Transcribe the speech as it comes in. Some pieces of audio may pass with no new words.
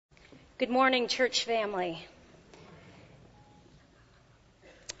Good morning, church family.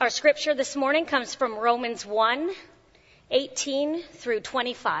 Our scripture this morning comes from Romans 1:18 through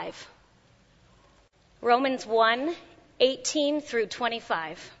 25. Romans 1:18 through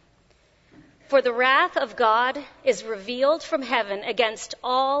 25. For the wrath of God is revealed from heaven against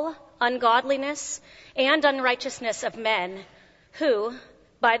all ungodliness and unrighteousness of men who,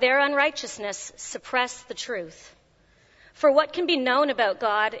 by their unrighteousness, suppress the truth. For what can be known about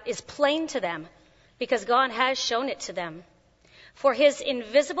God is plain to them, because God has shown it to them. For his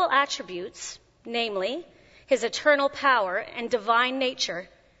invisible attributes, namely, his eternal power and divine nature,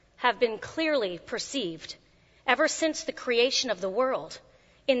 have been clearly perceived ever since the creation of the world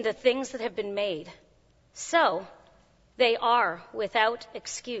in the things that have been made. So, they are without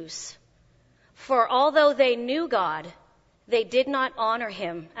excuse. For although they knew God, they did not honor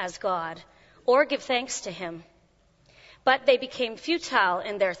him as God or give thanks to him. But they became futile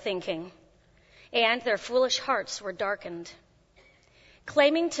in their thinking, and their foolish hearts were darkened.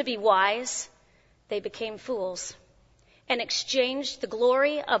 Claiming to be wise, they became fools, and exchanged the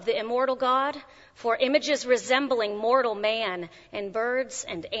glory of the immortal God for images resembling mortal man and birds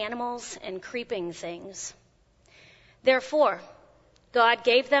and animals and creeping things. Therefore, God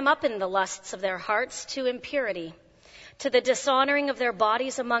gave them up in the lusts of their hearts to impurity, to the dishonoring of their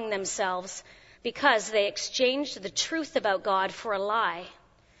bodies among themselves, because they exchanged the truth about God for a lie,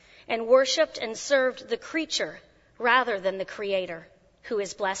 and worshipped and served the creature rather than the Creator, who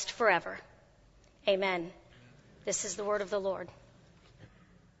is blessed forever. Amen. This is the word of the Lord.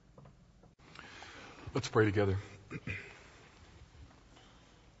 Let's pray together.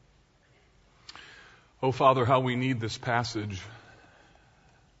 Oh, Father, how we need this passage,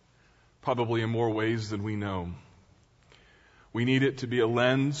 probably in more ways than we know. We need it to be a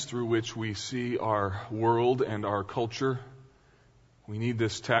lens through which we see our world and our culture. We need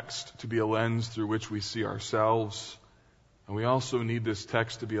this text to be a lens through which we see ourselves. And we also need this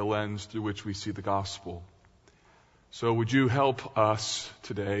text to be a lens through which we see the gospel. So would you help us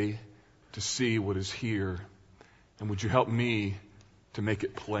today to see what is here? And would you help me to make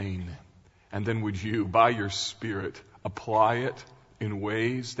it plain? And then would you, by your Spirit, apply it in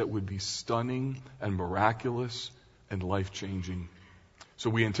ways that would be stunning and miraculous and life-changing. So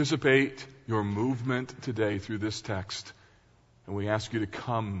we anticipate your movement today through this text, and we ask you to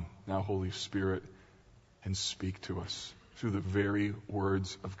come now, Holy Spirit, and speak to us through the very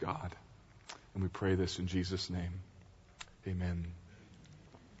words of God. And we pray this in Jesus' name. Amen.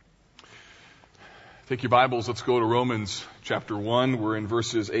 Take your Bibles, let's go to Romans chapter 1. We're in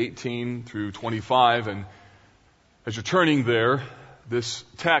verses 18 through 25, and as you're turning there, this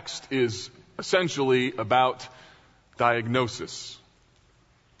text is essentially about diagnosis.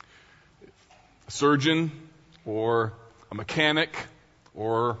 A surgeon or a mechanic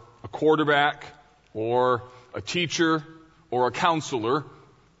or a quarterback or a teacher or a counselor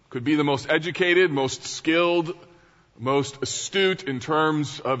could be the most educated, most skilled, most astute in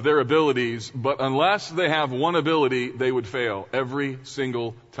terms of their abilities, but unless they have one ability, they would fail every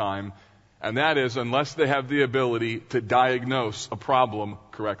single time. And that is unless they have the ability to diagnose a problem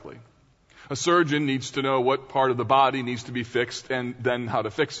correctly. A surgeon needs to know what part of the body needs to be fixed and then how to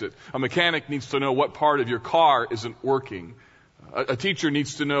fix it. A mechanic needs to know what part of your car isn't working. A teacher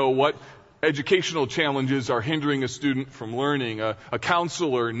needs to know what educational challenges are hindering a student from learning. A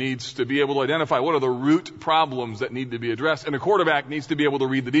counselor needs to be able to identify what are the root problems that need to be addressed. And a quarterback needs to be able to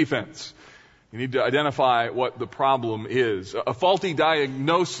read the defense. You need to identify what the problem is. A faulty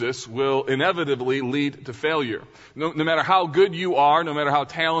diagnosis will inevitably lead to failure. No matter how good you are, no matter how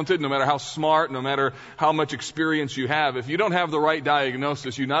talented, no matter how smart, no matter how much experience you have, if you don't have the right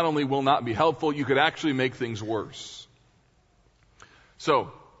diagnosis, you not only will not be helpful, you could actually make things worse. So,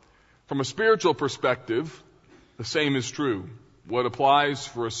 from a spiritual perspective, the same is true. What applies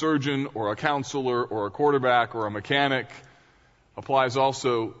for a surgeon or a counselor or a quarterback or a mechanic applies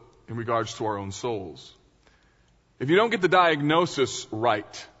also in regards to our own souls. If you don't get the diagnosis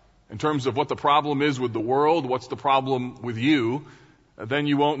right in terms of what the problem is with the world, what's the problem with you, then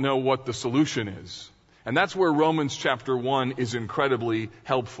you won't know what the solution is. And that's where Romans chapter 1 is incredibly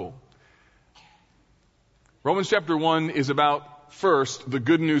helpful. Romans chapter 1 is about, first, the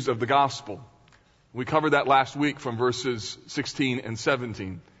good news of the gospel. We covered that last week from verses 16 and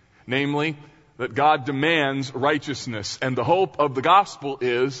 17. Namely, that God demands righteousness. And the hope of the gospel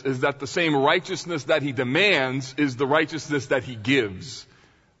is that the same righteousness that he demands is the righteousness that he gives.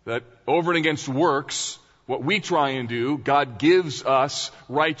 That over and against works, what we try and do, God gives us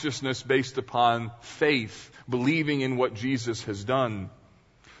righteousness based upon faith, believing in what Jesus has done.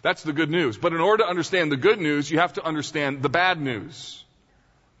 That's the good news. But in order to understand the good news, you have to understand the bad news.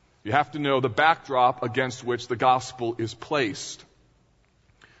 You have to know the backdrop against which the gospel is placed.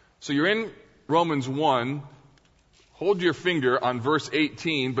 So you're in Romans 1. Hold your finger on verse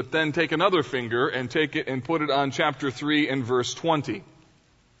 18, but then take another finger and take it and put it on chapter 3 and verse 20.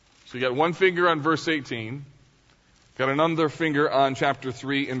 So you got one finger on verse 18, got another finger on chapter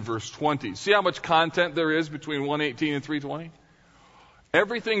 3 and verse 20. See how much content there is between 1:18 and 3:20?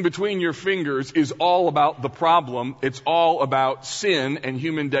 Everything between your fingers is all about the problem. It's all about sin and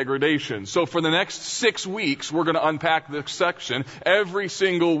human degradation. So for the next 6 weeks, we're going to unpack this section. Every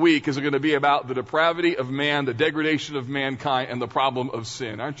single week is going to be about the depravity of man, the degradation of mankind, and the problem of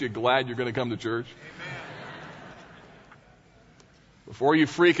sin. Aren't you glad you're going to come to church? Amen. Before you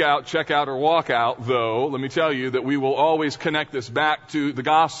freak out, check out, or walk out, though, let me tell you that we will always connect this back to the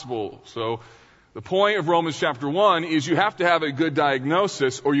gospel. So the point of Romans chapter 1 is you have to have a good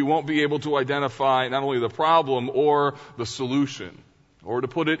diagnosis or you won't be able to identify not only the problem or the solution. Or to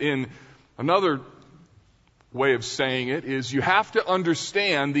put it in another way of saying it is you have to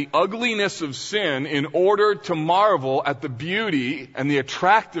understand the ugliness of sin in order to marvel at the beauty and the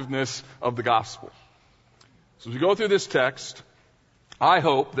attractiveness of the gospel. So as we go through this text, I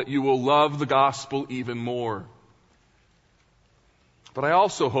hope that you will love the gospel even more. But I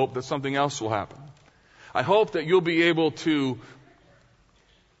also hope that something else will happen. I hope that you'll be able to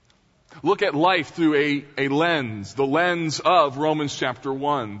look at life through a lens, the lens of Romans chapter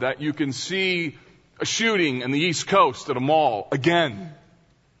 1, that you can see a shooting in the East Coast at a mall again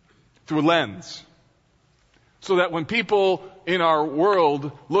through a lens. So that when people in our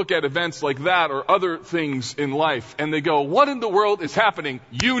world look at events like that or other things in life and they go, what in the world is happening?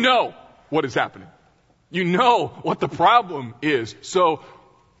 You know what is happening. You know what the problem is. So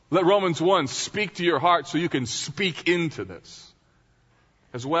let Romans 1 speak to your heart so you can speak into this.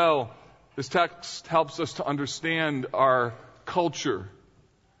 As well, this text helps us to understand our culture,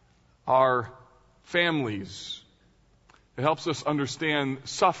 our families. It helps us understand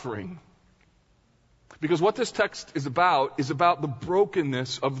suffering. Because what this text is about the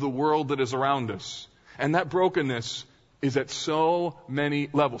brokenness of the world that is around us. And that brokenness is at so many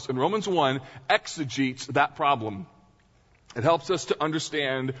levels. And Romans 1 exegetes that problem. It helps us to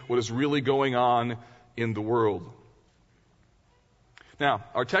understand what is really going on in the world. Now,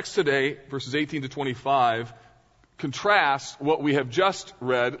 our text today, verses 18 to 25, contrasts what we have just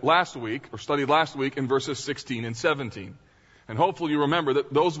read last week, or studied last week, in verses 16 and 17. And hopefully you remember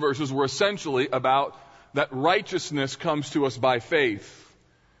that those verses were essentially about that righteousness comes to us by faith.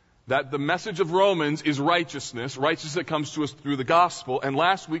 That the message of Romans is righteousness that comes to us through the gospel. And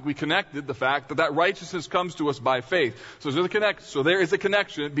last week we connected the fact that righteousness comes to us by faith. So there is a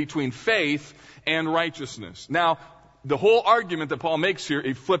connection between faith and righteousness. Now, the whole argument that Paul makes here,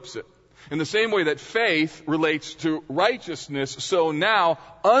 he flips it. In the same way that faith relates to righteousness, so now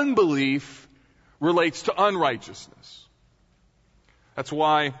unbelief relates to unrighteousness. That's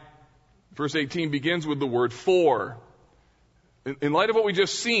why verse 18 begins with the word for. In light of what we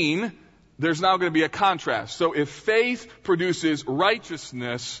just seen, there's now going to be a contrast. So if faith produces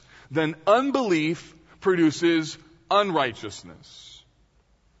righteousness, then unbelief produces unrighteousness.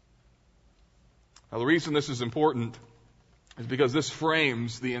 Now the reason this is important is because this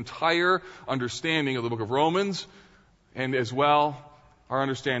frames the entire understanding of the book of Romans and as well our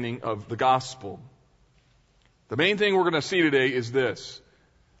understanding of the gospel. The main thing we're going to see today is this,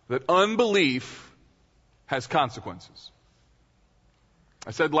 that unbelief has consequences.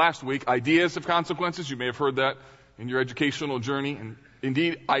 I said last week, ideas have consequences. You may have heard that in your educational journey. And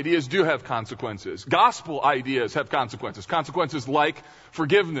indeed, ideas do have consequences. Gospel ideas have consequences. Consequences like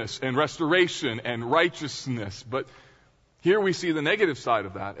forgiveness and restoration and righteousness. But here we see the negative side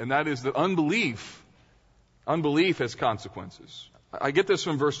of that, and that is that unbelief has consequences. I get this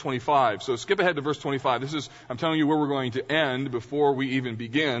from verse 25. So skip ahead to verse 25. I'm telling you where we're going to end before we even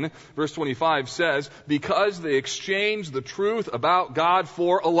begin. Verse 25 says, because they exchanged the truth about God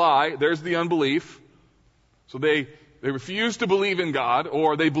for a lie. There's the unbelief. So they refused to believe in God,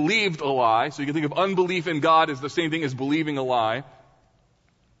 or they believed a lie. So you can think of unbelief in God as the same thing as believing a lie.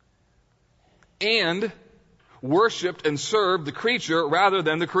 And worshipped and served the creature rather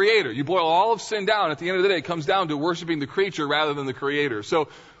than the creator. You boil all of sin down, at the end of the day, it comes down to worshiping the creature rather than the creator. So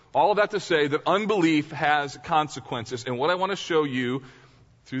all of that to say that unbelief has consequences. And what I want to show you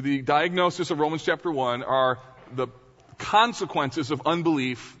through the diagnosis of Romans chapter 1 are the consequences of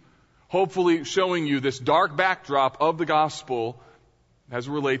unbelief, hopefully showing you this dark backdrop of the gospel as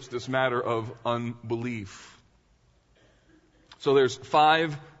it relates to this matter of unbelief. So there's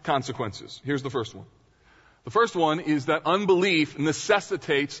 5 consequences. Here's the first one. The first one is that unbelief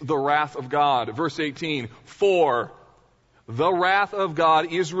necessitates the wrath of God. Verse 18, for the wrath of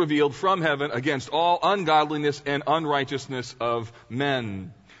God is revealed from heaven against all ungodliness and unrighteousness of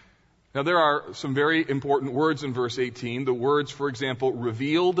men. Now, there are some very important words in verse 18. The words, for example,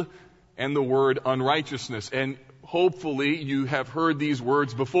 revealed and the word unrighteousness. And hopefully you have heard these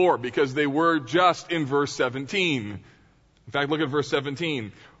words before because they were just in verse 17. In fact, look at verse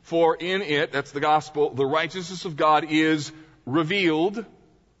 17. For in it, that's the gospel, the righteousness of God is revealed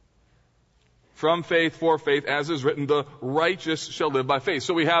from faith for faith, as is written, the righteous shall live by faith.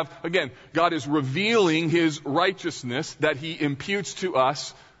 So we have, again, God is revealing His righteousness that He imputes to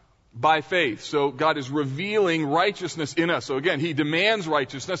us by faith. So God is revealing righteousness in us. So again, He demands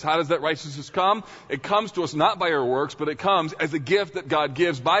righteousness. How does that righteousness come? It comes to us not by our works, but it comes as a gift that God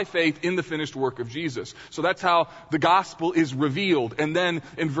gives by faith in the finished work of Jesus. So that's how the gospel is revealed. And then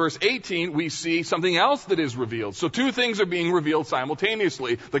in verse 18, we see something else that is revealed. So two things are being revealed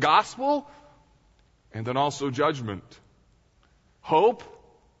simultaneously. The gospel and then also judgment. Hope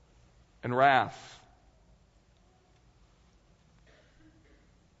and wrath.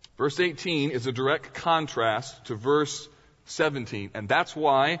 Verse 18 is a direct contrast to verse 17. And that's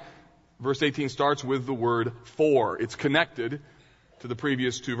why verse 18 starts with the word for. It's connected to the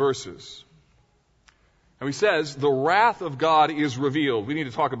previous two verses. And he says, the wrath of God is revealed. We need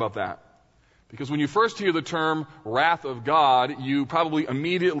to talk about that. Because when you first hear the term wrath of God, you probably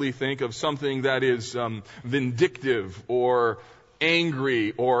immediately think of something that is vindictive or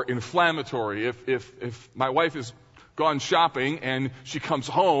angry or inflammatory. If my wife is gone shopping and she comes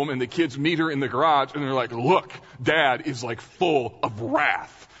home and the kids meet her in the garage and they're like, look, Dad is like full of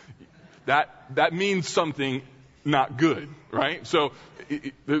wrath. That means something not good, right? So,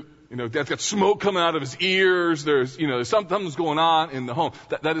 Dad's got smoke coming out of his ears. There's something's going on in the home.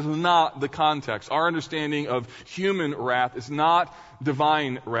 That is not the context. Our understanding of human wrath is not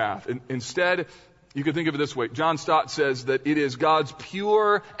divine wrath. Instead, you could think of it this way. John Stott says that it is God's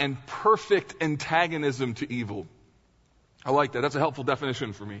pure and perfect antagonism to evil. I like that. That's a helpful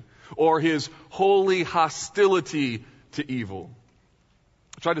definition for me. Or His holy hostility to evil.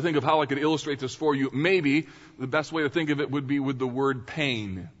 I tried to think of how I could illustrate this for you. Maybe the best way to think of it would be with the word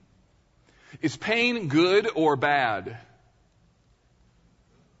pain. Is pain good or bad?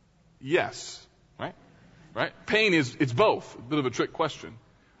 Yes. Right? Pain it's both. A bit of a trick question.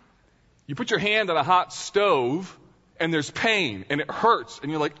 You put your hand on a hot stove and there's pain and it hurts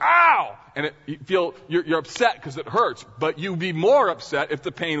and you're like, ow! And you feel you're upset because it hurts, but you'd be more upset if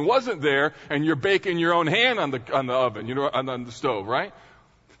the pain wasn't there and you're baking your own hand on the oven, on the stove, right?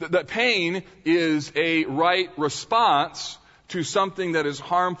 That pain is a right response to something that is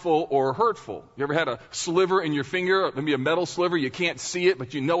harmful or hurtful. You ever had a sliver in your finger, maybe a metal sliver, you can't see it,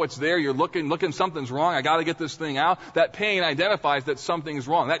 but you know it's there, you're looking, something's wrong, I gotta get this thing out. That pain identifies that something's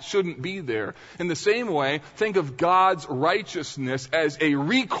wrong. That shouldn't be there. In the same way, think of God's righteousness as a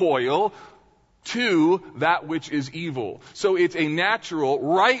recoil to that which is evil. So it's a natural,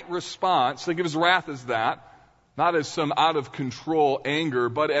 right response. Think of His wrath as that. Not as some out-of-control anger,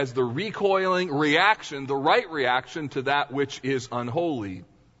 but as the recoiling reaction, the right reaction to that which is unholy.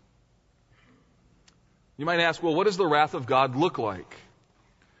 You might ask, well, what does the wrath of God look like?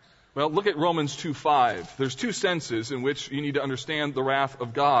 Well, look at Romans 2:5. There's two senses in which you need to understand the wrath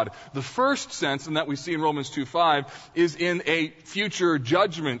of God. The first sense, and that we see in Romans 2:5, is in a future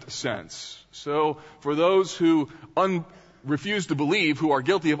judgment sense. So, for those who refuse to believe, who are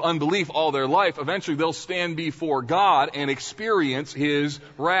guilty of unbelief all their life, eventually they'll stand before God and experience His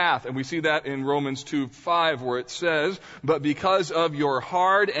wrath. And we see that in Romans 2:5 where it says, but because of your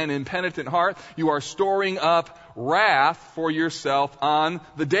hard and impenitent heart, you are storing up wrath for yourself on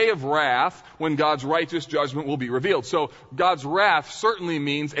the day of wrath when God's righteous judgment will be revealed. So God's wrath certainly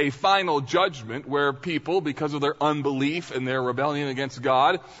means a final judgment where people, because of their unbelief and their rebellion against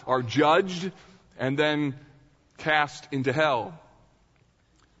God, are judged and then cast into hell.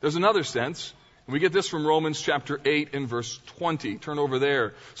 There's another sense, and we get this from Romans chapter 8 and verse 20. Turn over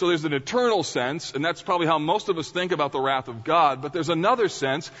there. So there's an eternal sense, and that's probably how most of us think about the wrath of God, but there's another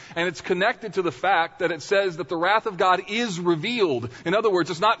sense, and it's connected to the fact that it says that the wrath of God is revealed. In other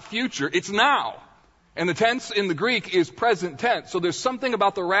words, it's not future, it's now. And the tense in the Greek is present tense. So there's something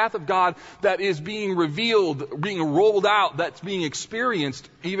about the wrath of God that is being revealed, being rolled out, that's being experienced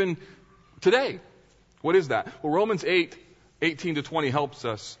even today. What is that? Well, Romans 8:18-20 helps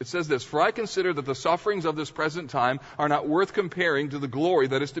us. It says this, for I consider that the sufferings of this present time are not worth comparing to the glory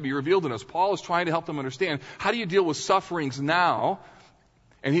that is to be revealed in us. Paul is trying to help them understand, how do you deal with sufferings now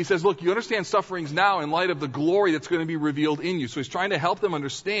And he says, look, you understand sufferings now in light of the glory that's going to be revealed in you. So he's trying to help them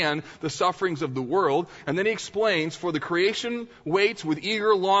understand the sufferings of the world. And then he explains, for the creation waits with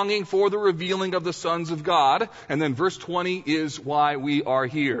eager longing for the revealing of the sons of God. And then verse 20 is why we are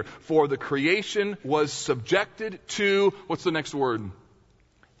here. For the creation was subjected to, what's the next word?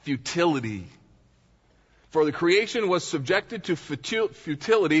 Futility. For the creation was subjected to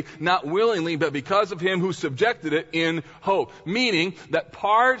futility, not willingly, but because of him who subjected it in hope. Meaning that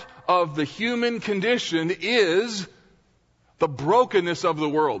part of the human condition is the brokenness of the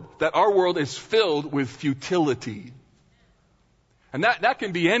world. That our world is filled with futility. And that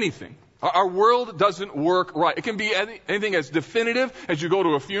can be anything. Our world doesn't work right. It can be anything as definitive as you go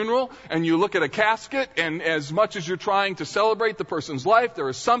to a funeral and you look at a casket, and as much as you're trying to celebrate the person's life, there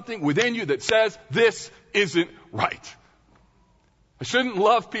is something within you that says, this isn't right. I shouldn't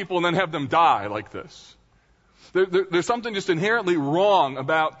love people and then have them die like this. There's something just inherently wrong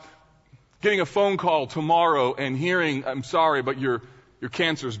about getting a phone call tomorrow and hearing, I'm sorry, but your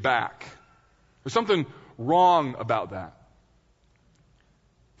cancer's back. There's something wrong about that.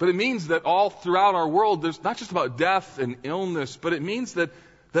 But it means that all throughout our world, there's not just about death and illness, but it means that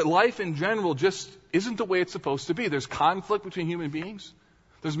life in general just isn't the way it's supposed to be. There's conflict between human beings.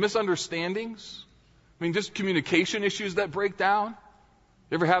 There's misunderstandings. I mean, just communication issues that break down.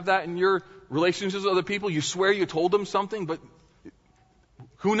 You ever have that in your relationships with other people? You swear you told them something, but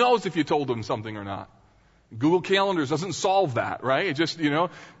who knows if you told them something or not? Google Calendars doesn't solve that, right? It just,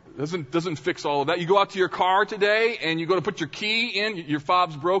 doesn't fix all of that. You go out to your car today and you go to put your key in, your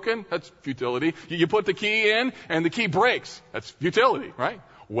fob's broken. That's futility. You put the key in and the key breaks. That's futility, right?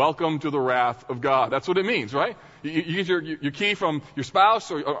 Welcome to the wrath of God. That's what it means, right? You get your key from your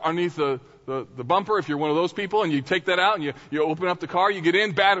spouse or underneath the bumper if you're one of those people, and you take that out and you open up the car, you get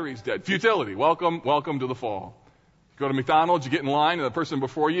in, battery's dead. Futility. Welcome to the fall. Go to McDonald's, you get in line, and the person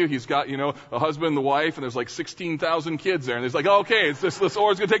before you, he's got, a husband, the wife, and there's like 16,000 kids there. And there's like, okay, this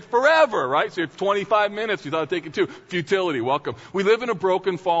order's going to take forever, right? So you have 25 minutes, you thought it'd take it 2. Futility, welcome. We live in a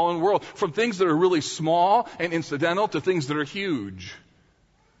broken, fallen world. From things that are really small and incidental to things that are huge.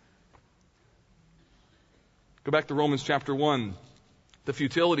 Go back to Romans chapter 1. The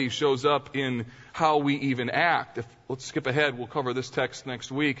futility shows up in how we even act. Let's skip ahead. We'll cover this text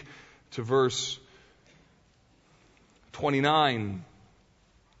next week to verse 29.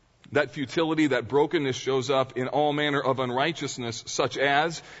 That futility, that brokenness shows up in all manner of unrighteousness, such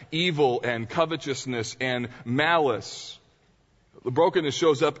as evil and covetousness and malice. The brokenness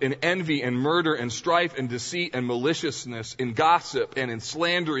shows up in envy and murder and strife and deceit and maliciousness, in gossip and in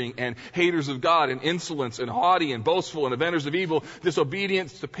slandering and haters of God and insolence and haughty and boastful and inventors of evil,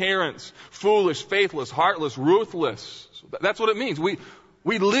 disobedience to parents, foolish, faithless, heartless, ruthless. So that's what it means.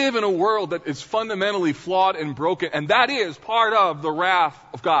 We live in a world that is fundamentally flawed and broken, and that is part of the wrath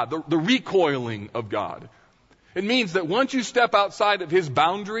of God, the recoiling of God. It means that once you step outside of His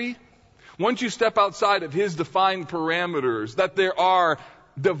boundary, once you step outside of His defined parameters, that there are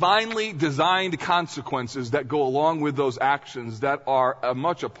divinely designed consequences that go along with those actions that are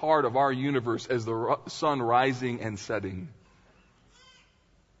much a part of our universe as the sun rising and setting.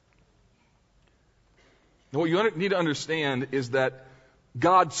 Now, what you need to understand is that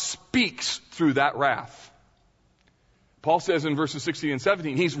God speaks through that wrath. Paul says in verses 16 and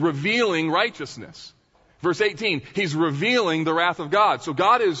 17, He's revealing righteousness. Verse 18, He's revealing the wrath of God. So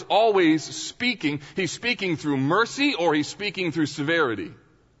God is always speaking. He's speaking through mercy or He's speaking through severity.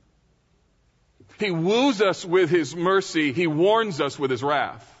 He woos us with His mercy. He warns us with His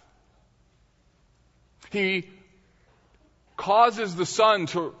wrath. He causes the sun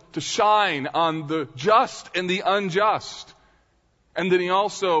to shine on the just and the unjust. And then He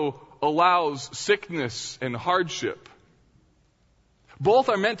also allows sickness and hardship. Both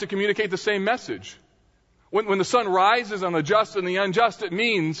are meant to communicate the same message. When the sun rises on the just and the unjust, it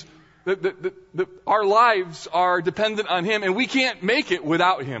means that our lives are dependent on Him, and we can't make it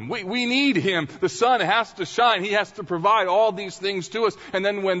without Him. We need Him. The sun has to shine. He has to provide all these things to us. And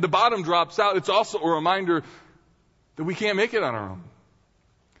then when the bottom drops out, it's also a reminder that we can't make it on our own.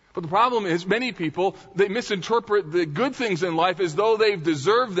 But the problem is many people, they misinterpret the good things in life as though they've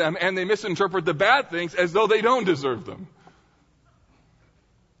deserved them, and they misinterpret the bad things as though they don't deserve them.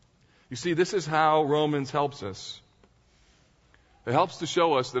 You see, this is how Romans helps us. It helps to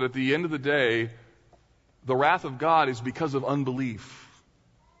show us that at the end of the day, the wrath of God is because of unbelief.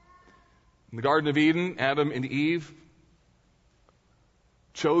 In the Garden of Eden, Adam and Eve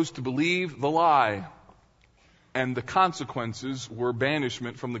chose to believe the lie. And the consequences were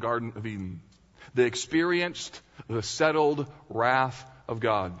banishment from the Garden of Eden. They experienced the settled wrath of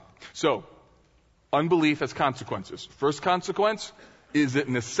God. So, unbelief has consequences. First consequence, is it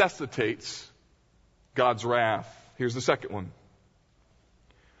necessitates God's wrath. Here's the second one.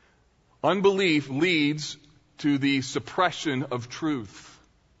 Unbelief leads to the suppression of truth.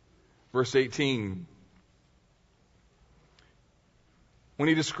 Verse 18. When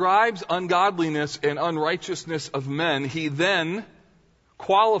he describes ungodliness and unrighteousness of men, he then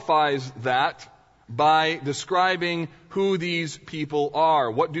qualifies that by describing who these people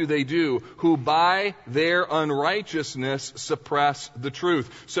are. What do they do? Who by their unrighteousness suppress the truth.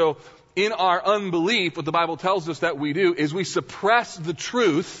 So in our unbelief, what the Bible tells us that we do is we suppress the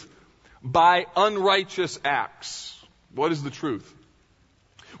truth by unrighteous acts. What is the truth?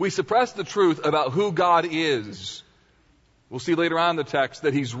 We suppress the truth about who God is. We'll see later on in the text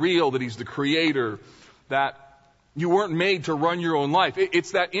that He's real, that He's the Creator, that you weren't made to run your own life.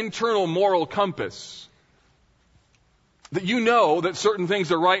 It's that internal moral compass. That you know that certain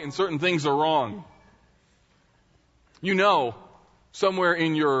things are right and certain things are wrong. You know somewhere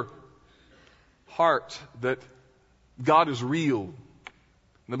in your heart that God is real. And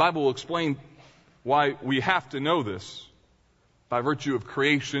the Bible will explain why we have to know this by virtue of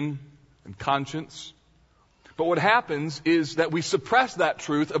creation and conscience. But what happens is that we suppress that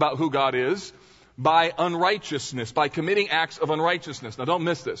truth about who God is by unrighteousness, by committing acts of unrighteousness. Now don't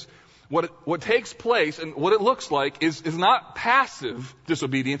miss this. What takes place and what it looks like is not passive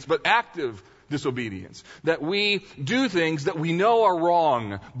disobedience, but active disobedience. That we do things that we know are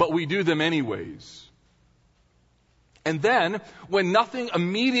wrong, but we do them anyways. And then, when nothing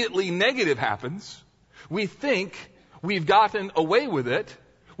immediately negative happens, we think we've gotten away with it,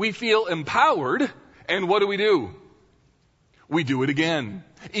 we feel empowered, and what do? We do it again.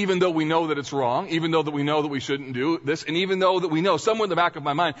 Even though we know that it's wrong, even though that we know that we shouldn't do this, and even though that we know somewhere in the back of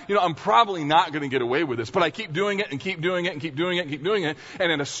my mind, I'm probably not going to get away with this, but I keep doing it and keep doing it and keep doing it and keep doing it.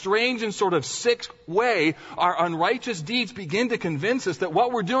 And in a strange and sort of sick way, our unrighteous deeds begin to convince us that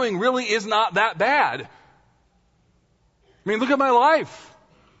what we're doing really is not that bad. I mean, look at my life.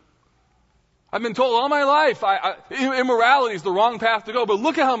 I've been told all my life immorality is the wrong path to go, but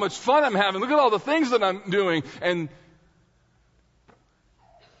look at how much fun I'm having. Look at all the things that I'm doing. And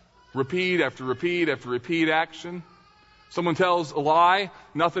repeat after repeat after repeat action. Someone tells a lie,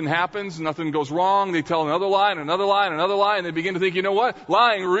 nothing happens, nothing goes wrong. They tell another lie and another lie and another lie, and they begin to think, you know what?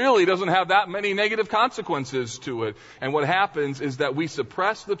 Lying really doesn't have that many negative consequences to it. And what happens is that we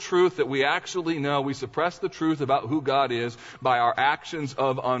suppress the truth that we actually know. We suppress the truth about who God is by our actions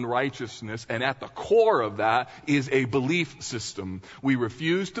of unrighteousness. And at the core of that is a belief system. We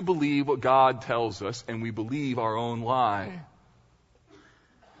refuse to believe what God tells us, and we believe our own lie.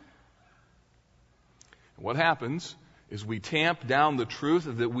 What happens is we tamp down the truth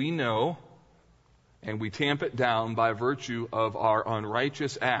that we know, and we tamp it down by virtue of our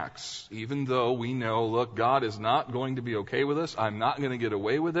unrighteous acts. Even though we know, look, God is not going to be okay with us, I'm not going to get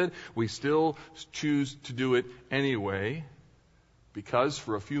away with it, we still choose to do it anyway, because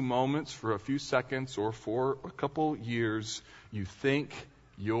for a few moments, for a few seconds, or for a couple years, you think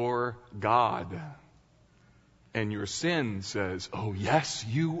you're God. And your sin says, oh yes,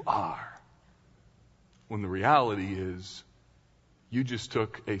 you are. When the reality is, you just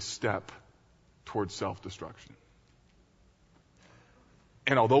took a step towards self-destruction.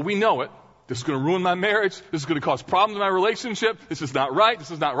 And although we know it, this is going to ruin my marriage, this is going to cause problems in my relationship, this is not right,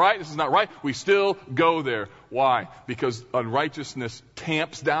 this is not right, this is not right, we still go there. Why? Because unrighteousness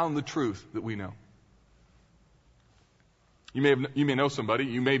tamps down the truth that we know. You may know somebody,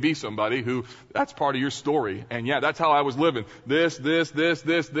 you may be somebody who, that's part of your story. And yeah, that's how I was living. This, thought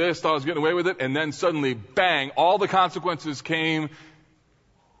I was getting away with it. And then suddenly, bang, all the consequences came.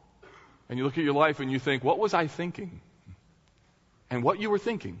 And you look at your life and you think, what was I thinking? And what you were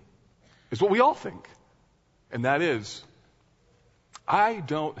thinking is what we all think. And that is, I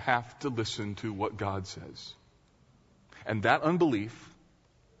don't have to listen to what God says. And that unbelief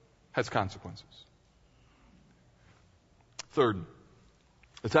has consequences. Third,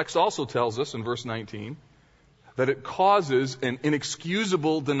 the text also tells us in verse 19 that it causes an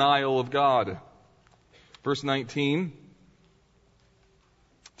inexcusable denial of God. Verse 19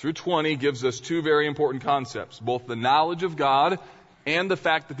 through 20 gives us two very important concepts, both the knowledge of God and the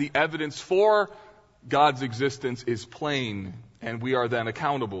fact that the evidence for God's existence is plain, and we are then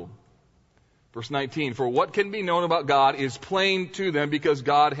accountable. Verse 19, for what can be known about God is plain to them because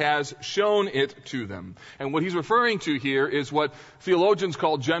God has shown it to them. And what he's referring to here is what theologians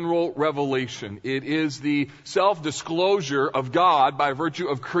call general revelation. It is the self-disclosure of God by virtue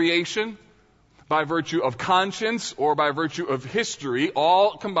of creation, by virtue of conscience, or by virtue of history,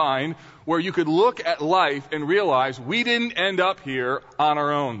 all combined, where you could look at life and realize we didn't end up here on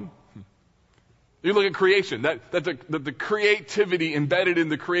our own. You look at creation, that the creativity embedded in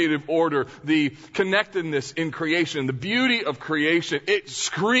the creative order, the connectedness in creation, the beauty of creation, it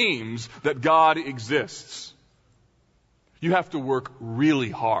screams that God exists. You have to work really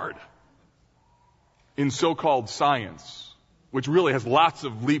hard in so-called science, which really has lots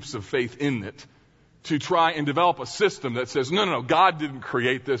of leaps of faith in it, to try and develop a system that says, no, God didn't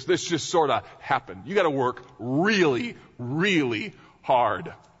create this. This just sort of happened. You got to work really, really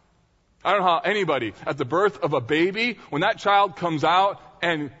hard. I don't know how anybody, at the birth of a baby, when that child comes out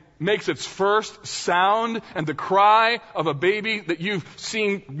and makes its first sound, and the cry of a baby that you've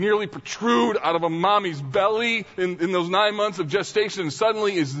seen nearly protrude out of a mommy's belly in those 9 months of gestation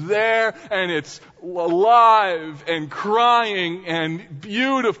suddenly is there, and it's alive and crying and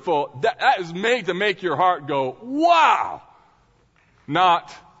beautiful. That is made to make your heart go, wow!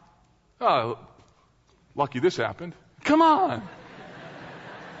 Not, oh, lucky this happened. Come on.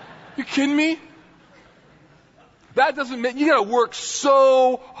 You kidding me? That doesn't mean, you gotta work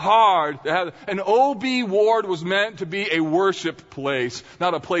so hard to have, an OB ward was meant to be a worship place,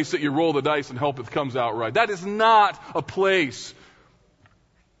 not a place that you roll the dice and hope it comes out right. That is not a place.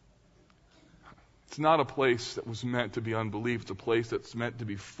 It's not a place that was meant to be unbelief. It's a place that's meant to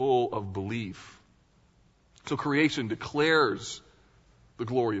be full of belief. So creation declares the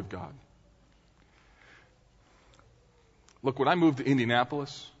glory of God. Look, when I moved to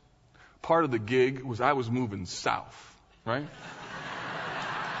Indianapolis, part of the gig was I was moving south, right?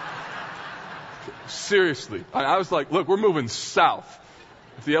 Seriously. I was like, look, we're moving south.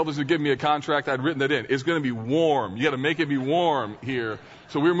 If the elders would give me a contract, I'd written that in. It's going to be warm. You got to make it be warm here.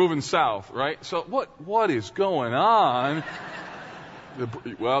 So we're moving south, right? So what is going on?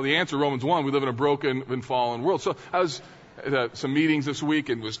 Well, the answer, Romans 1, we live in a broken and fallen world. So I was at some meetings this week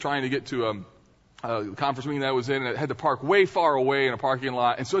and was trying to get to the conference meeting that I was in, and I had to park way far away in a parking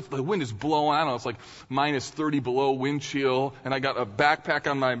lot. And so the wind is blowing. I don't know, it's like minus 30 below wind chill. And I got a backpack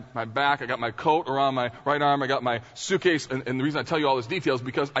on my back. I got my coat around my right arm. I got my suitcase. And the reason I tell you all this detail is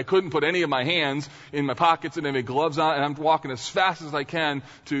because I couldn't put any of my hands in my pockets and any gloves on. And I'm walking as fast as I can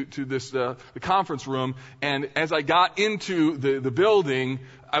to this the conference room. And as I got into the building,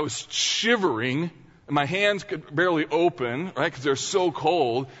 I was shivering. My hands could barely open, right, because they're so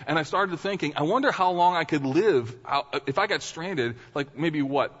cold. And I started thinking, I wonder how long I could live if I got stranded, like maybe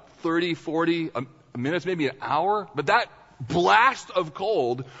 30, 40 minutes, maybe an hour. But that blast of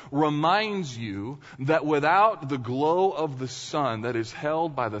cold reminds you that without the glow of the sun that is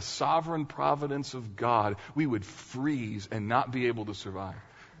held by the sovereign providence of God, we would freeze and not be able to survive.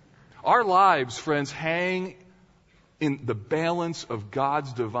 Our lives, friends, hang in the balance of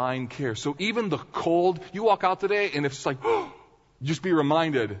God's divine care. So even the cold, you walk out today and it's like, just be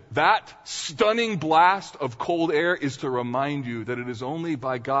reminded, that stunning blast of cold air is to remind you that it is only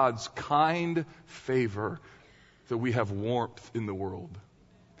by God's kind favor that we have warmth in the world.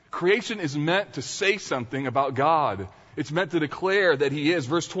 Creation is meant to say something about God. It's meant to declare that He is.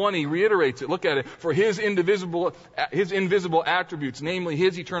 Verse 20 reiterates it. Look at it. For His invisible attributes, namely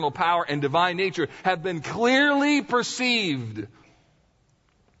His eternal power and divine nature, have been clearly perceived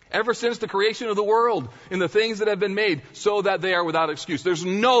ever since the creation of the world in the things that have been made, so that they are without excuse. There's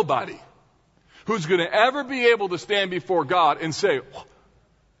nobody who's going to ever be able to stand before God and say,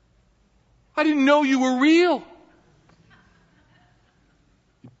 I didn't know you were real.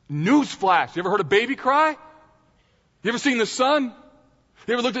 Newsflash. You ever heard a baby cry? You ever seen the sun?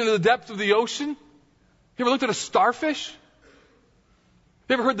 You ever looked into the depths of the ocean? You ever looked at a starfish?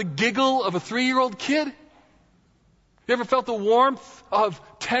 You ever heard the giggle of a 3-year-old kid? You ever felt the warmth of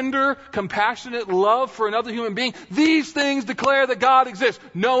tender, compassionate love for another human being? These things declare that God exists.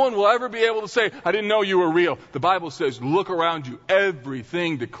 No one will ever be able to say, I didn't know you were real. The Bible says, look around you.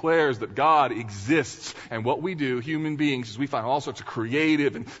 Everything declares that God exists. And what we do, human beings, is we find all sorts of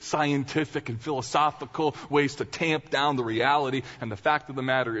creative and scientific and philosophical ways to tamp down the reality. And the fact of the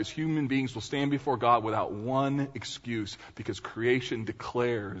matter is, human beings will stand before God without one excuse, because creation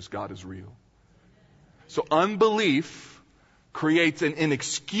declares God is real. So unbelief creates an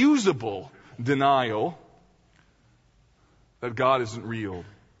inexcusable denial that God isn't real.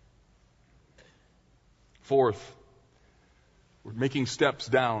 Fourth, we're making steps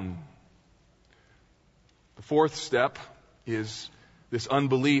down. The fourth step is this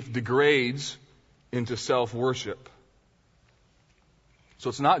unbelief degrades into self-worship. So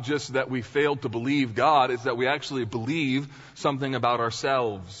it's not just that we failed to believe God, it's that we actually believe something about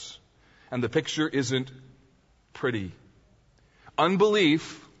ourselves. And the picture isn't pretty.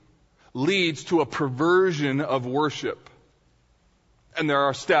 Unbelief leads to a perversion of worship. And there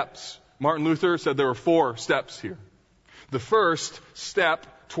are steps. Martin Luther said there are 4 steps here. The first step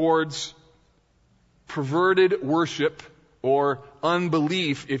towards perverted worship, or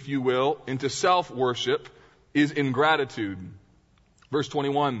unbelief, if you will, into self-worship, is ingratitude. Verse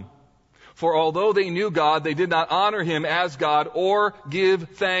 21. For although they knew God, they did not honor Him as God or give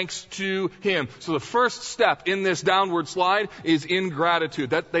thanks to Him. So the first step in this downward slide is ingratitude.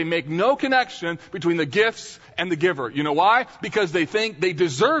 That they make no connection between the gifts and the giver. You know why? Because they think they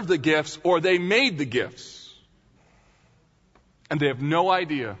deserve the gifts or they made the gifts. And they have no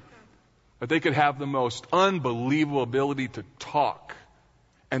idea that they could have the most unbelievable ability to talk.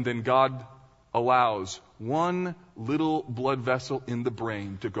 And then God allows one little blood vessel in the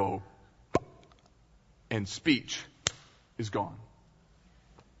brain to go, and speech is gone.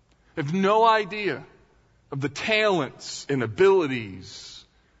 They have no idea of the talents and abilities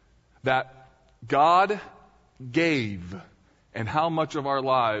that God gave and how much of our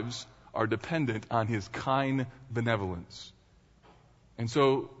lives are dependent on His kind benevolence. And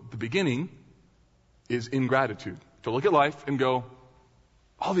so the beginning is ingratitude. To look at life and go,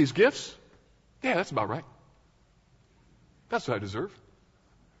 all these gifts? Yeah, that's about right. That's what I deserve.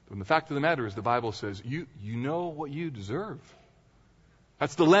 But the fact of the matter is the Bible says, you know what you deserve.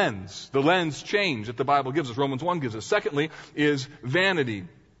 That's the lens change that the Bible gives us. Romans 1 gives us. Secondly is vanity.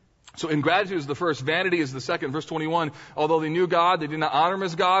 So ingratitude is the first, vanity is the second. Verse 21, although they knew God, they did not honor Him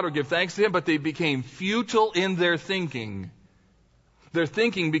as God or give thanks to Him, but they became futile in their thinking. Their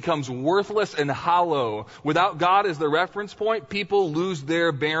thinking becomes worthless and hollow. Without God as the reference point, people lose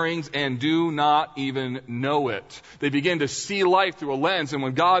their bearings and do not even know it. They begin to see life through a lens, and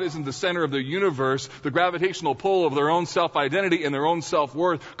when God isn't the center of the universe, the gravitational pull of their own self-identity and their own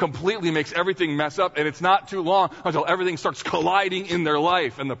self-worth completely makes everything mess up, and it's not too long until everything starts colliding in their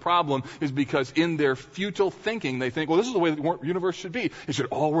life. And the problem is because in their futile thinking, they think, well, this is the way the universe should be. It should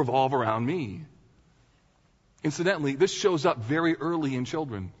all revolve around me. Incidentally, this shows up very early in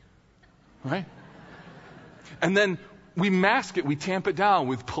children, right? And then we mask it, we tamp it down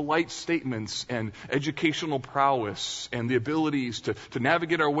with polite statements and educational prowess and the abilities to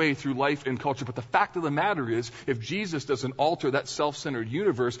navigate our way through life and culture. But the fact of the matter is, if Jesus doesn't alter that self-centered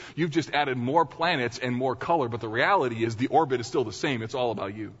universe, you've just added more planets and more color. But the reality is the orbit is still the same. It's all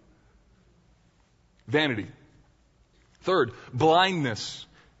about you. Vanity. Third, blindness.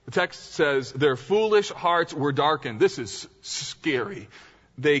 The text says, their foolish hearts were darkened. This is scary.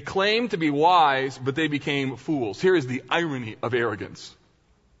 They claimed to be wise, but they became fools. Here is the irony of arrogance.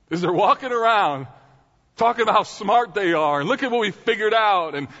 Is they're walking around talking about how smart they are, and look at what we figured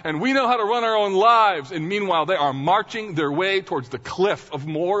out, and we know how to run our own lives. And meanwhile, they are marching their way towards the cliff of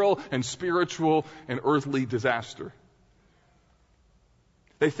moral and spiritual and earthly disaster.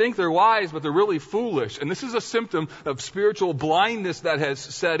 They think they're wise, but they're really foolish. And this is a symptom of spiritual blindness that has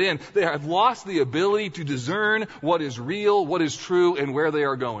set in. They have lost the ability to discern what is real, what is true, and where they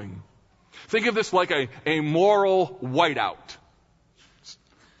are going. Think of this like a moral whiteout.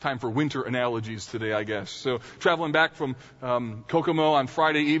 Time for winter analogies today, I guess. So traveling back from Kokomo on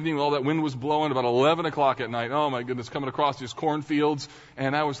Friday evening, all that wind was blowing about 11 o'clock at night. Oh my goodness, coming across these cornfields.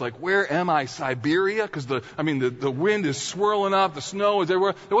 And I was like, where am I? Siberia? Because the wind is swirling up, the snow is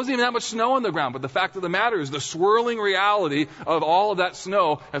everywhere. There wasn't even that much snow on the ground. But the fact of the matter is the swirling reality of all of that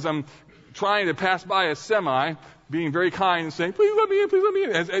snow as I'm trying to pass by a semi, being very kind and saying, please let me in, please let me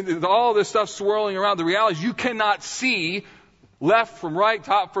in. And all this stuff swirling around. The reality is you cannot see left from right,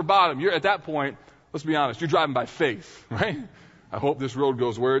 top from bottom. You're at that point, let's be honest, you're driving by faith, right? I hope this road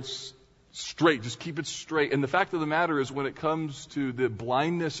goes where it's straight. Just keep it straight. And the fact of the matter is when it comes to the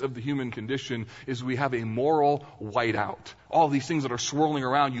blindness of the human condition is we have a moral whiteout. All these things that are swirling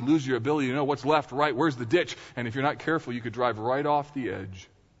around, you lose your ability to know what's left, right, where's the ditch. And if you're not careful, you could drive right off the edge.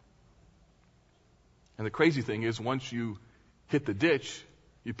 And the crazy thing is once you hit the ditch,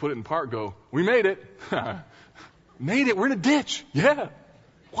 you put it in park, go, we made it. Made it. We're in a ditch. Yeah.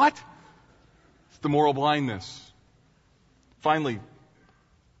 What? It's the moral blindness. Finally,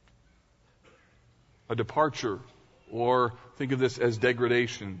 a departure, or think of this as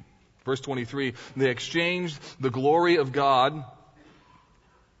degradation. Verse 23, they exchanged the glory of God,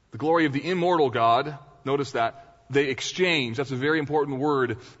 the glory of the immortal God. Notice that. They exchanged. That's a very important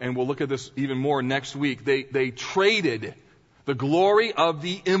word, and we'll look at this even more next week. They traded the glory of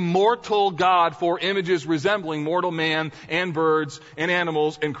the immortal God for images resembling mortal man and birds and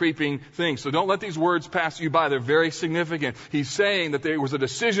animals and creeping things. So don't let these words pass you by. They're very significant. He's saying that there was a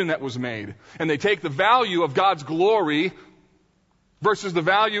decision that was made. And they take the value of God's glory versus the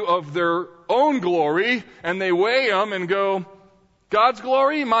value of their own glory, and they weigh them and go, God's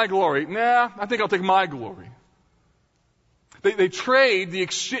glory, my glory. Nah, I think I'll take my glory. They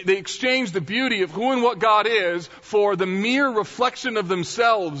exchange the beauty of who and what God is for the mere reflection of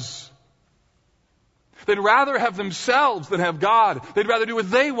themselves. They'd rather have themselves than have God. They'd rather do what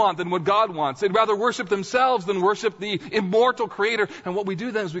they want than what God wants. They'd rather worship themselves than worship the immortal Creator. And what we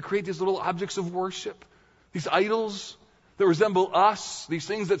do then is we create these little objects of worship, these idols that resemble us, these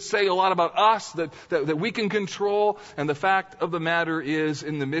things that say a lot about us, that we can control. And the fact of the matter is,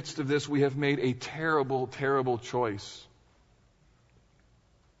 in the midst of this, we have made a terrible, terrible choice.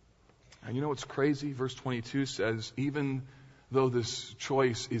 And you know what's crazy? Verse 22 says, even though this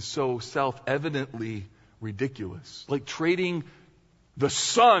choice is so self-evidently ridiculous, like trading the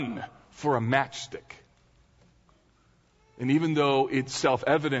sun for a matchstick. And even though it's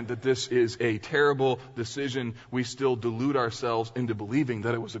self-evident that this is a terrible decision, we still delude ourselves into believing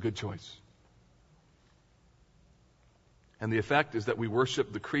that it was a good choice. And the effect is that we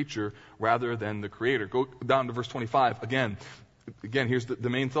worship the creature rather than the Creator. Go down to verse 25 again. Again, here's the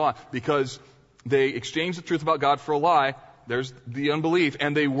main thought. Because they exchanged the truth about God for a lie, there's the unbelief,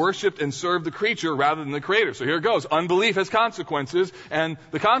 and they worshiped and served the creature rather than the Creator. So here it goes. Unbelief has consequences, and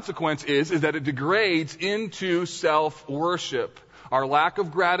the consequence is that it degrades into self-worship. Our lack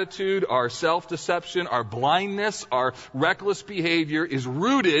of gratitude, our self-deception, our blindness, our reckless behavior is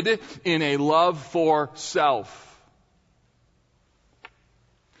rooted in a love for self.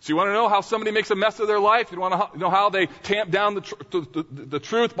 So you want to know how somebody makes a mess of their life? You want to know how they tamp down the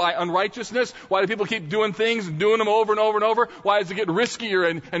truth by unrighteousness? Why do people keep doing things and doing them over and over and over? Why does it get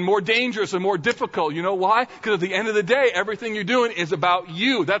riskier and more dangerous and more difficult? You know why? Because at the end of the day, everything you're doing is about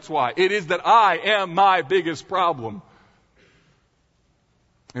you. That's why. It is that I am my biggest problem.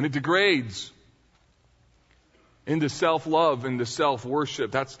 And it degrades into self-love, into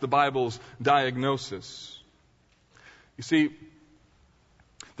self-worship. That's the Bible's diagnosis. You see,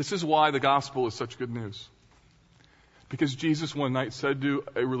 this is why the gospel is such good news. Because Jesus one night said to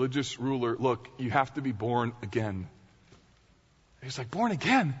a religious ruler, look, you have to be born again. He's like, born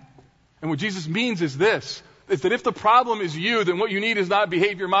again? And what Jesus means is this, is that if the problem is you, then what you need is not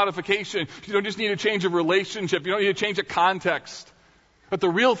behavior modification. You don't just need a change of relationship. You don't need a change of context. But the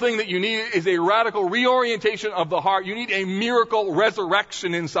real thing that you need is a radical reorientation of the heart. You need a miracle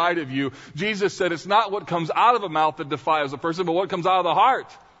resurrection inside of you. Jesus said it's not what comes out of a mouth that defiles a person, but what comes out of the heart.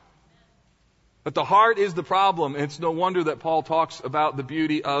 But the heart is the problem. And it's no wonder that Paul talks about the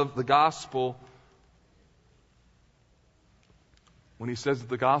beauty of the gospel when he says that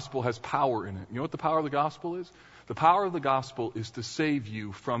the gospel has power in it. You know what the power of the gospel is? The power of the gospel is to save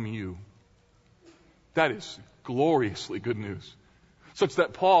you from you. That is gloriously good news. Such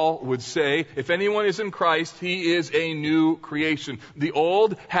that Paul would say, if anyone is in Christ, he is a new creation. The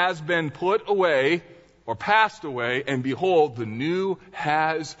old has been put away or passed away, and behold, the new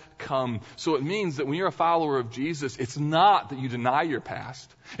has come. So it means that when you're a follower of Jesus, it's not that you deny your past.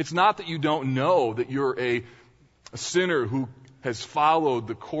 It's not that you don't know that you're a sinner who has followed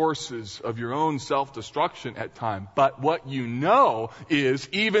the courses of your own self-destruction at times. But what you know is,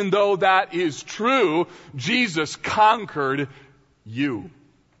 even though that is true, Jesus conquered you.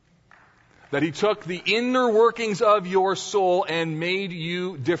 That he took the inner workings of your soul and made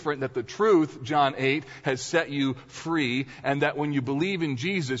you different. That the truth, John 8, has set you free. And that when you believe in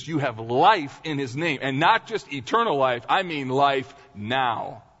Jesus, you have life in his name. And not just eternal life, I mean life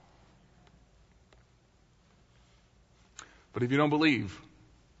now. But if you don't believe,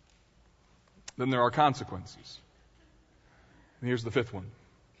 then there are consequences. And here's the fifth one.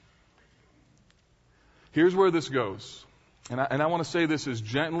 Here's where this goes. And I want to say this as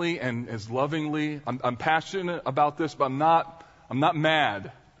gently and as lovingly. I'm passionate about this, but I'm not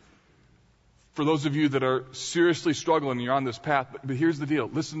mad. For those of you that are seriously struggling and you're on this path, but here's the deal.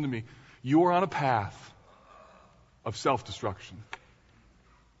 Listen to me. You are on a path of self-destruction.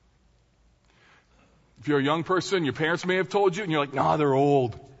 If you're a young person, your parents may have told you, and you're like, nah, they're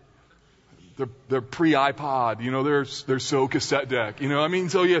old. They're pre-iPod, they're so cassette deck, I mean?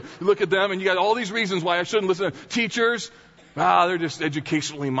 So you look at them and you got all these reasons why I shouldn't listen to teachers. They're just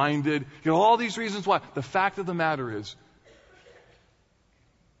educationally minded. All these reasons why. The fact of the matter is,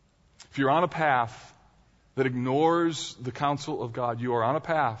 if you're on a path that ignores the counsel of God, you are on a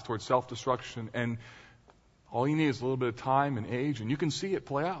path towards self-destruction, and all you need is a little bit of time and age, and you can see it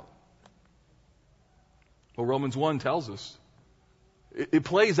play out. Well, Romans 1 tells us. It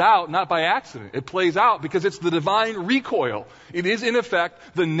plays out not by accident. It plays out because it's the divine recoil. It is, in effect,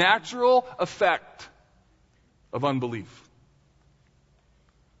 the natural effect of unbelief.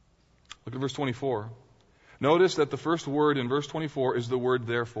 Look at verse 24. Notice that the first word in verse 24 is the word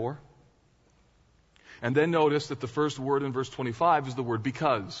therefore. And then notice that the first word in verse 25 is the word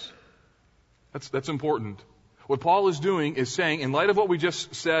because. That's important. What Paul is doing is saying, in light of what we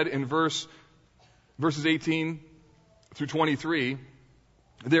just said in verses 18 through 23,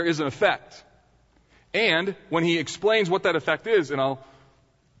 there is an effect. And when he explains what that effect is, and I'll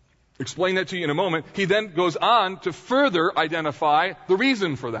explain that to you in a moment, he then goes on to further identify the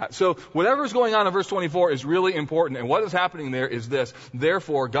reason for that. So whatever's going on in verse 24 is really important. And what is happening there is this: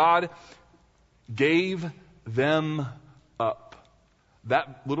 therefore God gave them up.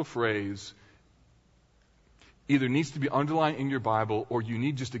 That little phrase either needs to be underlined in your Bible, or you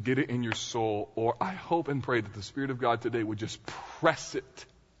need just to get it in your soul, or I hope and pray that the Spirit of God today would just press it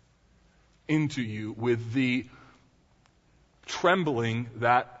into you with the trembling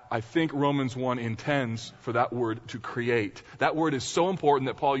that I think Romans 1 intends for that word to create. That word is so important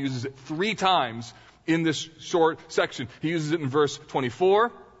that Paul uses it 3 times in this short section. He uses it in verse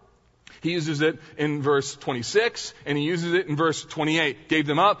 24, he uses it in verse 26, and he uses it in verse 28. Gave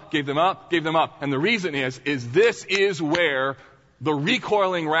them up, gave them up, gave them up. And the reason is this is where the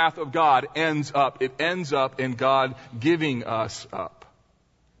recoiling wrath of God ends up. It ends up in God giving us up.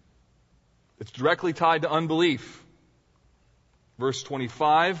 It's directly tied to unbelief. Verse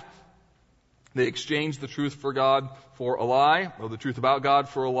 25, they exchanged the truth for God for a lie, or the truth about God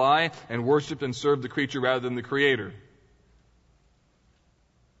for a lie, and worshipped and served the creature rather than the Creator.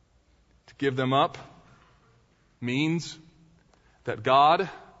 To give them up means that God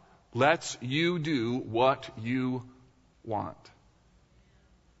lets you do what you want.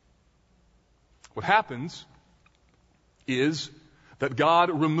 What happens is that God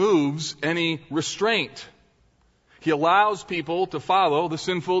removes any restraint. He allows people to follow the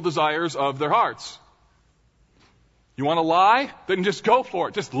sinful desires of their hearts. You want to lie? Then just go for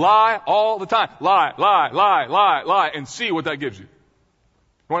it. Just lie all the time. Lie, lie, lie, lie, lie, and see what that gives you.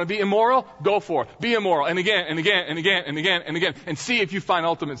 You want to be immoral? Go for it. Be immoral. And again, and again, and again, and again, and again. And see if you find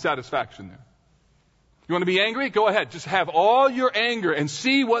ultimate satisfaction there. You want to be angry? Go ahead. Just have all your anger and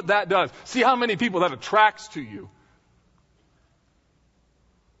see what that does. See how many people that attracts to you.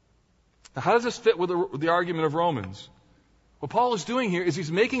 Now, how does this fit with the argument of Romans? What Paul is doing here is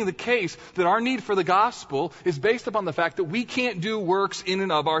he's making the case that our need for the gospel is based upon the fact that we can't do works in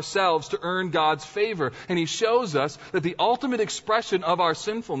and of ourselves to earn God's favor. And he shows us that the ultimate expression of our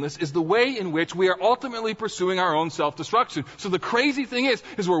sinfulness is the way in which we are ultimately pursuing our own self-destruction. So the crazy thing is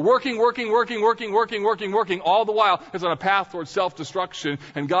we're working all the while is on a path towards self-destruction,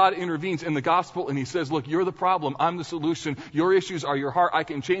 and God intervenes in the gospel and he says, look, you're the problem, I'm the solution, your issues are your heart, I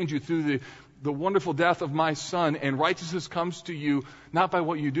can change you through the wonderful death of my son, and righteousness comes to you not by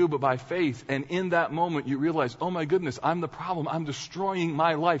what you do, but by faith. And in that moment, you realize, oh my goodness, I'm the problem. I'm destroying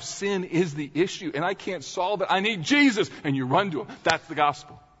my life. Sin is the issue, and I can't solve it. I need Jesus. And you run to him. That's the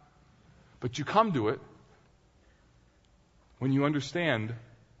gospel. But you come to it when you understand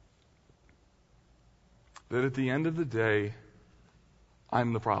that at the end of the day,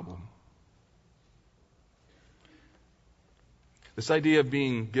 I'm the problem. This idea of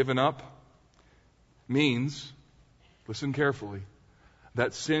being given up means, listen carefully,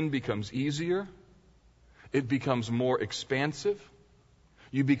 that sin becomes easier, it becomes more expansive,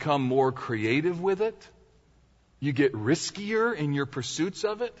 you become more creative with it, you get riskier in your pursuits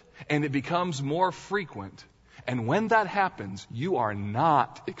of it, and it becomes more frequent. And when that happens, you are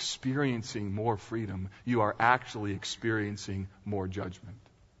not experiencing more freedom, you are actually experiencing more judgment.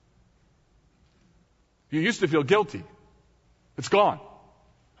 You used to feel guilty. It's gone.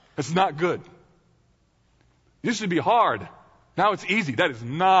 It's not good. It used to be hard. Now it's easy. That is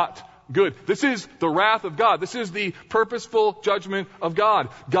not good. This is the wrath of God. This is the purposeful judgment of God.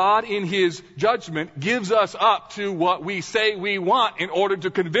 God in his judgment gives us up to what we say we want in order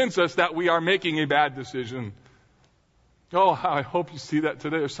to convince us that we are making a bad decision. Oh, how I hope you see that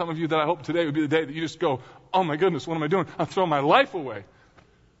today. There's some of you that I hope today would be the day that you just go, oh my goodness, what am I doing? I'm throwing my life away.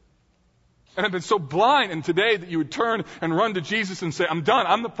 And I've been so blind, and today that you would turn and run to Jesus and say, I'm done.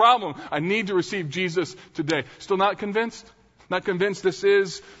 I'm the problem. I need to receive Jesus today. Still not convinced? Not convinced this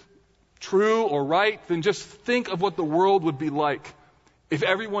is true or right? Then just think of what the world would be like if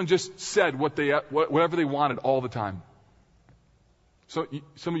everyone just said whatever they wanted all the time. So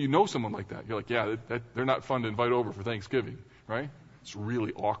some of you know someone like that. You're like, yeah, they're not fun to invite over for Thanksgiving, right? It's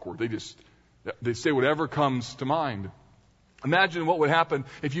really awkward. They say whatever comes to mind. Imagine what would happen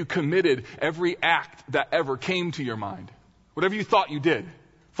if you committed every act that ever came to your mind. Whatever you thought you did.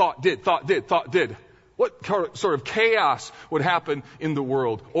 Thought did. What sort of chaos would happen in the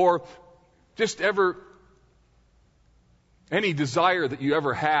world? Or just any desire that you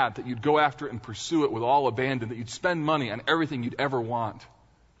ever had, that you'd go after it and pursue it with all abandon, that you'd spend money on everything you'd ever want.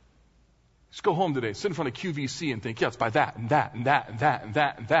 Just go home today, sit in front of QVC and think, yeah, let's buy that and that and that and that and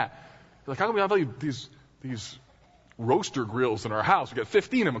that and that. You're like, how come we have these roaster grills in our house? We got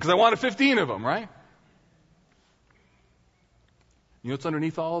 15 of them because I wanted 15 of them, right? You know what's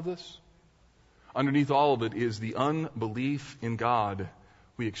underneath all of this? Underneath all of it is the unbelief in God.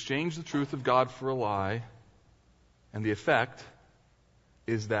 We exchange the truth of God for a lie, and the effect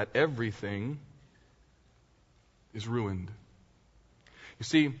is that everything is ruined. You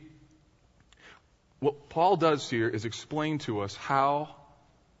see, what Paul does here is explain to us how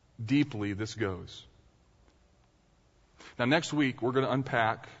deeply this goes. Now, next week, we're going to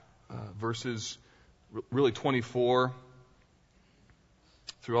unpack verses really 24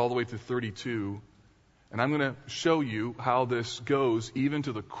 through all the way to 32. And I'm going to show you how this goes even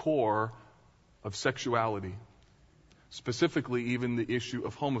to the core of sexuality, specifically even the issue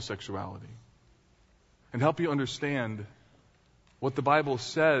of homosexuality, and help you understand what the Bible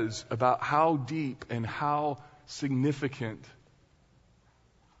says about how deep and how significant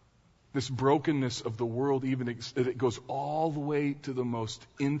this brokenness of the world, even that it goes all the way to the most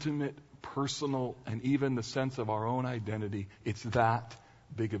intimate, personal, and even the sense of our own identity. It's that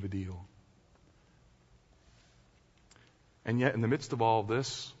big of a deal. And yet, in the midst of all of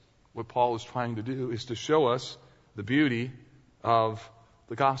this, what Paul is trying to do is to show us the beauty of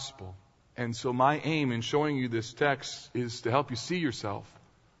the gospel. And so my aim in showing you this text is to help you see yourself,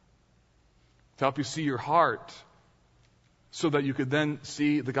 to help you see your heart, so that you could then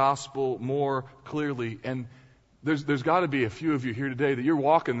see the gospel more clearly. And there's got to be a few of you here today that you're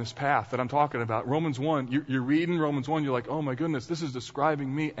walking this path that I'm talking about. Romans 1, you're reading Romans 1, you're like, oh my goodness, this is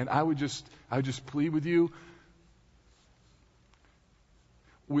describing me. And I would just plead with you,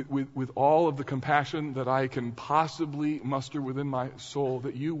 with all of the compassion that I can possibly muster within my soul,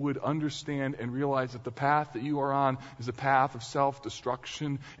 that you would understand and realize that the path that you are on is a path of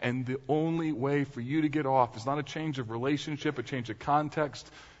self-destruction, and the only way for you to get off is not a change of relationship, a change of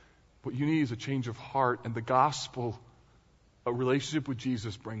context. What you need is a change of heart, and the gospel, a relationship with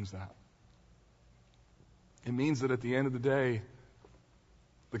Jesus, brings that. It means that at the end of the day,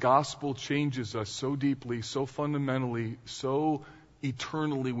 the gospel changes us so deeply, so fundamentally, so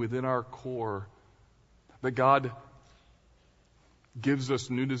eternally within our core, that God gives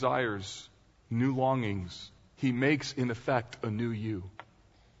us new desires, new longings. He makes, in effect, a new you.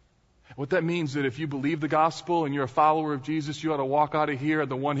 What that means is that if you believe the gospel and you're a follower of Jesus, you ought to walk out of here, on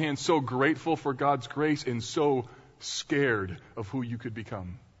the one hand, so grateful for God's grace and so scared of who you could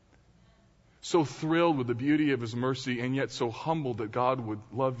become. So thrilled with the beauty of His mercy, and yet so humbled that God would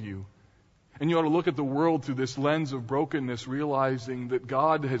love you. And you ought to look at the world through this lens of brokenness, realizing that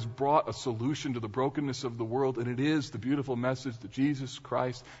God has brought a solution to the brokenness of the world, and it is the beautiful message that Jesus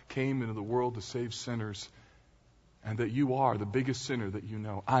Christ came into the world to save sinners, and that you are the biggest sinner that you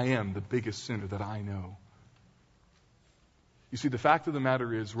know. I am the biggest sinner that I know. You see, the fact of the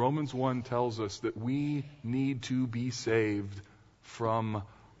matter is, Romans 1 tells us that we need to be saved from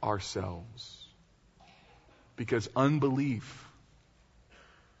ourselves. Because unbelief,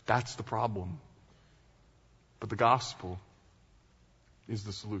 that's the problem. But the gospel is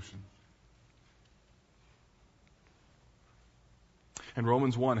the solution. And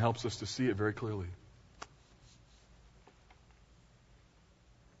Romans 1 helps us to see it very clearly.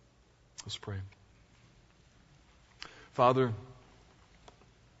 Let's pray. Father,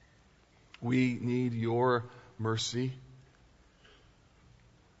 we need your mercy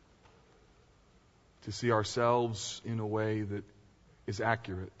to see ourselves in a way that is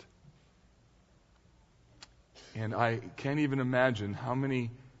accurate. And I can't even imagine how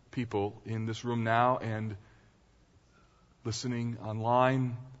many people in this room now and listening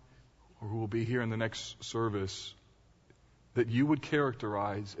online, or who will be here in the next service, that you would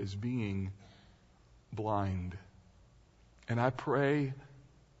characterize as being blind. And I pray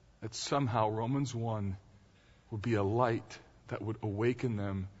that somehow Romans 1 would be a light that would awaken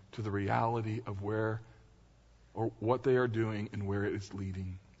them to the reality of where or what they are doing and where it is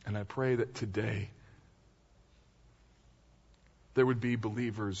leading. And I pray that today there would be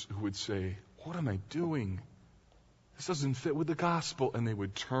believers who would say, what am I doing? This doesn't fit with the gospel. And they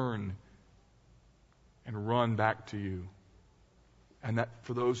would turn and run back to you. And that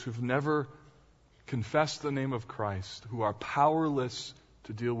for those who've never confessed the name of Christ, who are powerless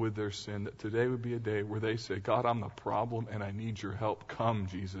to deal with their sin, that today would be a day where they say, God, I'm the problem and I need your help. Come,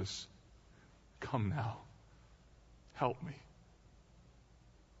 Jesus. Come now. Help me.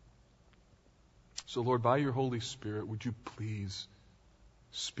 So, Lord, by your Holy Spirit, would you please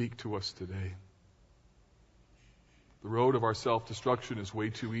speak to us today? The road of our self-destruction is way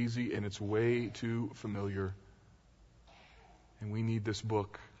too easy and it's way too familiar. And we need this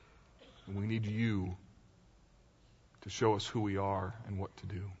book, and we need you to show us who we are and what to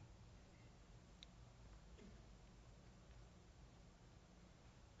do.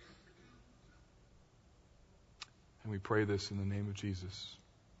 And we pray this in the name of Jesus.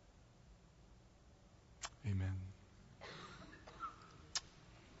 Amen.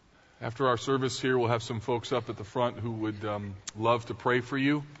 After our service here, we'll have some folks up at the front who would love to pray for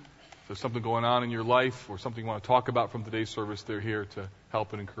you. If there's something going on in your life or something you want to talk about from today's service, they're here to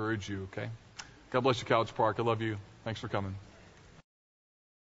help and encourage you, okay? God bless you, College Park. I love you. Thanks for coming.